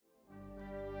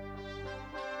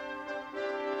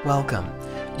Welcome.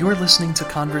 You're listening to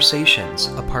Conversations,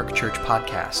 a Park Church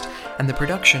podcast, and the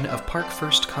production of Park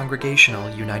First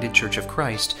Congregational United Church of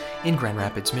Christ in Grand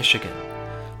Rapids, Michigan.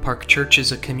 Park Church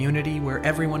is a community where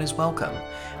everyone is welcome,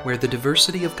 where the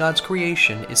diversity of God's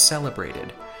creation is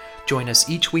celebrated. Join us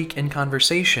each week in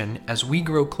conversation as we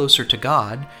grow closer to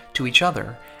God, to each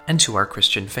other, and to our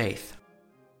Christian faith.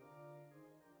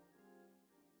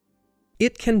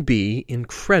 It can be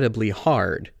incredibly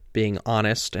hard being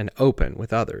honest and open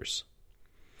with others.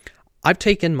 I've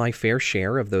taken my fair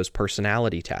share of those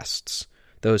personality tests,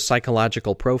 those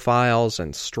psychological profiles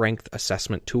and strength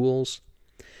assessment tools,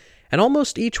 and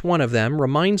almost each one of them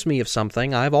reminds me of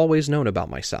something I've always known about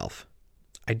myself.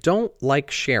 I don't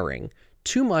like sharing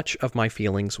too much of my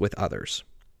feelings with others.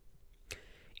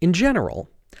 In general,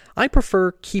 I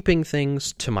prefer keeping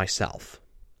things to myself.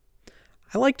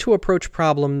 I like to approach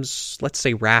problems, let's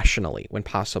say rationally when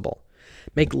possible.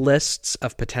 Make lists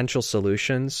of potential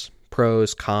solutions,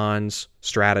 pros, cons,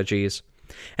 strategies,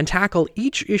 and tackle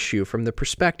each issue from the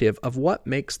perspective of what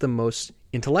makes the most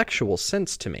intellectual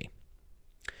sense to me.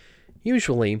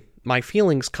 Usually, my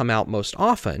feelings come out most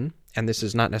often, and this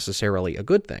is not necessarily a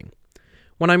good thing,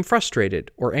 when I'm frustrated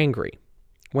or angry,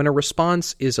 when a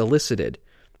response is elicited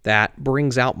that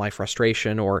brings out my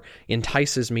frustration or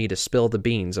entices me to spill the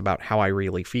beans about how I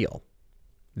really feel.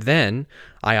 Then,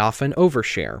 I often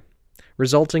overshare,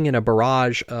 resulting in a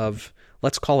barrage of,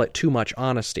 let's call it too much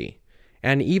honesty,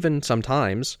 and even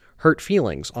sometimes hurt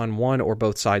feelings on one or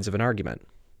both sides of an argument.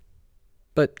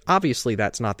 But obviously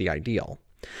that's not the ideal.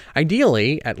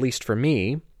 Ideally, at least for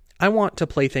me, I want to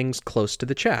play things close to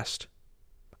the chest.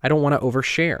 I don't want to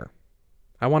overshare.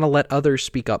 I want to let others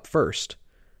speak up first,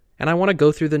 and I want to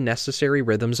go through the necessary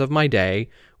rhythms of my day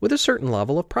with a certain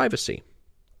level of privacy.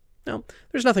 Now,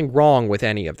 there's nothing wrong with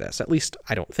any of this, at least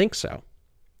I don't think so.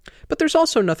 But there's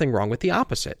also nothing wrong with the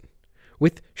opposite,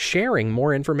 with sharing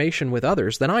more information with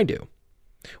others than I do,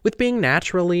 with being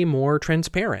naturally more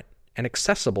transparent and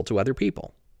accessible to other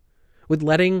people, with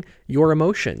letting your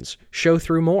emotions show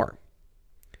through more.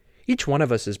 Each one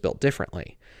of us is built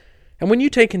differently, and when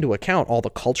you take into account all the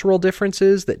cultural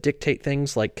differences that dictate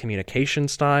things like communication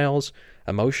styles,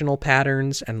 emotional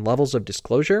patterns, and levels of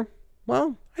disclosure,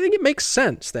 well, I think it makes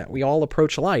sense that we all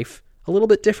approach life a little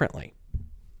bit differently.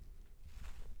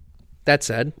 That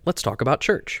said, let's talk about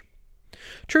church.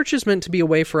 Church is meant to be a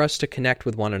way for us to connect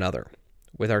with one another,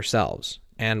 with ourselves,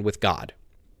 and with God,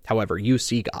 however you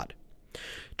see God.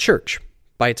 Church,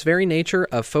 by its very nature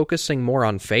of focusing more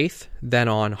on faith than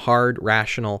on hard,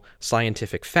 rational,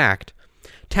 scientific fact,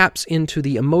 taps into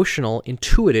the emotional,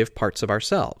 intuitive parts of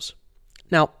ourselves.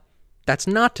 Now, that's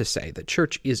not to say that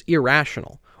church is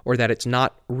irrational or that it's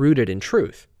not rooted in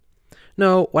truth.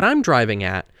 No, what I'm driving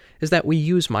at is that we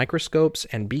use microscopes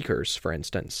and beakers, for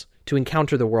instance, to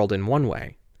encounter the world in one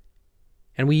way.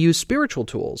 And we use spiritual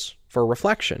tools for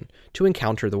reflection to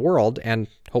encounter the world, and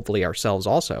hopefully ourselves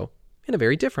also, in a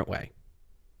very different way.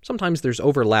 Sometimes there's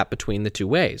overlap between the two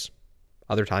ways.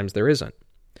 Other times there isn't.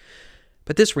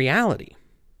 But this reality,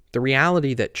 the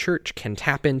reality that church can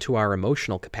tap into our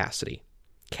emotional capacity,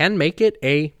 can make it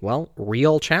a,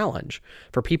 real challenge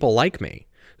for people like me,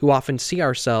 who often see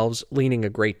ourselves leaning a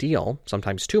great deal,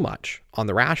 sometimes too much, on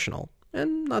the rational,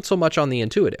 and not so much on the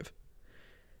intuitive.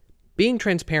 Being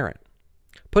transparent,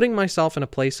 putting myself in a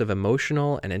place of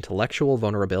emotional and intellectual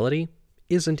vulnerability,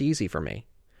 isn't easy for me.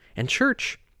 And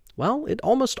church, it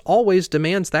almost always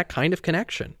demands that kind of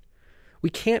connection.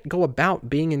 We can't go about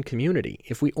being in community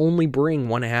if we only bring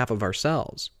one half of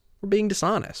ourselves. We're being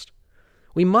dishonest.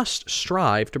 We must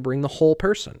strive to bring the whole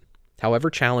person, however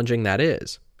challenging that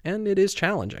is. And it is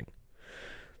challenging.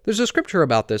 There's a scripture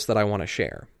about this that I want to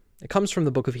share. It comes from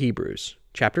the book of Hebrews,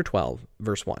 chapter 12,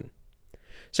 verse 1.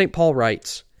 St. Paul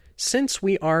writes, "Since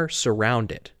we are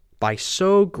surrounded by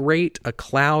so great a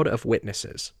cloud of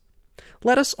witnesses,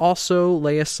 let us also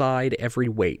lay aside every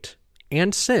weight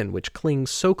and sin which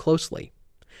clings so closely,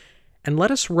 and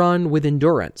let us run with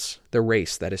endurance the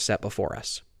race that is set before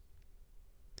us."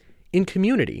 In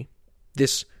community,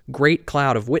 this great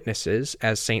cloud of witnesses,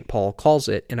 as St. Paul calls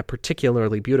it in a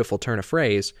particularly beautiful turn of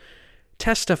phrase,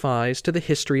 testifies to the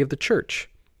history of the church,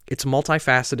 its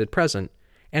multifaceted present,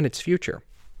 and its future.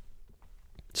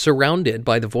 Surrounded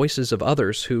by the voices of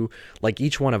others who, like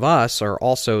each one of us, are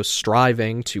also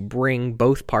striving to bring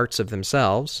both parts of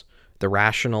themselves, the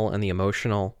rational and the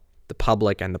emotional, the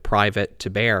public and the private, to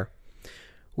bear,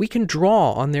 we can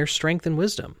draw on their strength and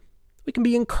wisdom. We can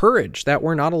be encouraged that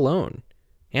we're not alone.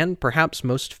 And perhaps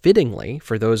most fittingly,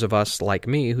 for those of us like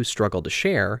me who struggle to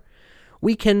share,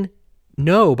 we can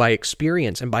know by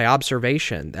experience and by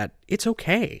observation that it's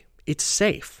okay, it's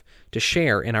safe to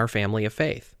share in our family of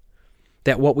faith.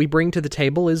 that what we bring to the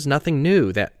table is nothing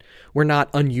new, that we're not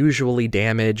unusually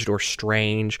damaged or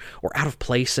strange or out of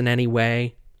place in any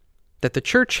way, that the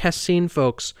church has seen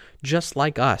folks just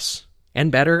like us,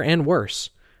 and better and worse,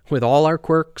 with all our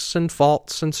quirks and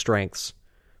faults and strengths,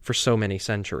 for so many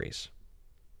centuries.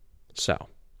 So,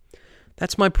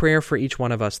 that's my prayer for each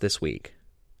one of us this week,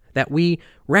 that we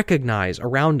recognize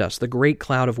around us the great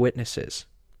cloud of witnesses,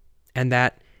 and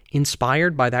that,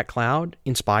 inspired by that cloud,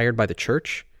 inspired by the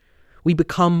church, we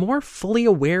become more fully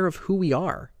aware of who we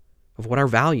are, of what our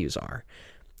values are,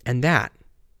 and that,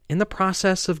 in the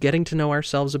process of getting to know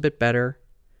ourselves a bit better,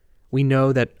 we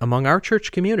know that among our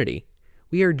church community,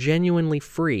 we are genuinely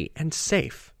free and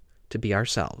safe to be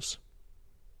ourselves.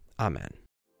 Amen.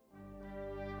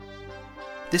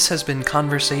 This has been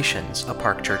Conversations, a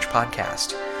Park Church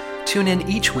podcast. Tune in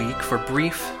each week for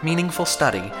brief, meaningful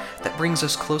study that brings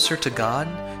us closer to God,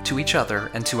 to each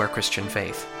other, and to our Christian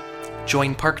faith.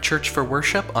 Join Park Church for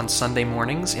worship on Sunday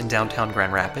mornings in downtown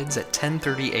Grand Rapids at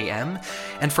 10:30 a.m.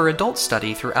 and for adult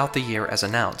study throughout the year as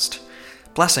announced.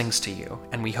 Blessings to you,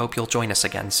 and we hope you'll join us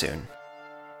again soon.